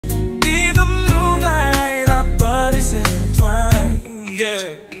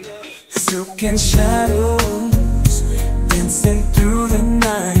silken shadows dancing through the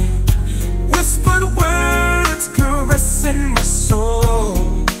night, whispered words caressing my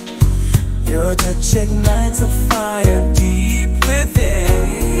soul. Your touch ignites a fire deep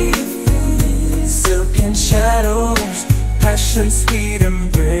within. Silken shadows, passion, sweet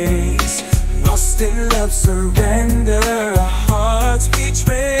embrace, lost in love, surrender, our hearts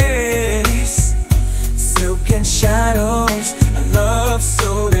betrays. Silken shadows, a love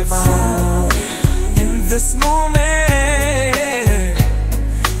so divine. In this moment,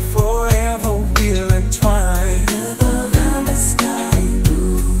 forever we'll entwine. Around the sky,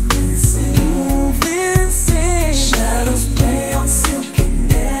 moving, sing. Shadows play on silk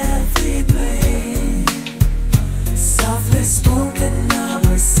in every blade. Softly spoken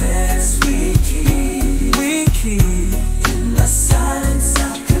numbers says we keep. In the silence,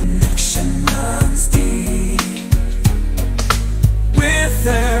 our connection runs deep. With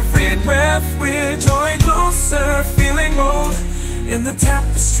every breath, we're drawing closer, feeling old. In the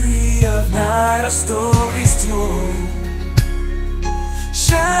tapestry of night, our stories told.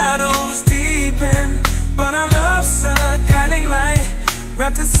 Shadows deepen, but our love's a guiding light.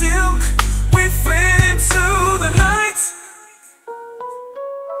 Wrapped in silk, we fade into the night.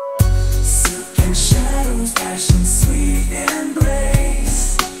 Silken shadows, passion, sweet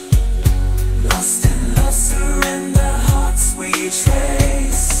embrace, lost in love, surrender, hearts we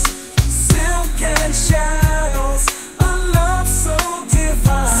trace. Silken shadows, a love so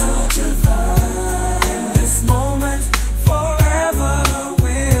divine. In this moment, forever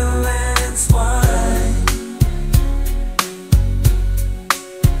we'll entwine.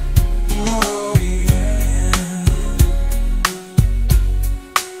 Oh yeah.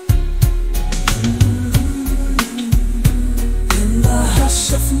 In the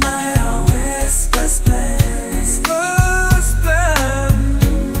hush of night, our whispers blend.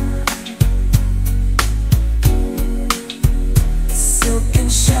 Silken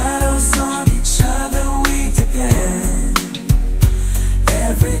shadows on each other we depend.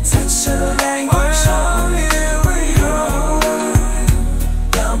 Every touch of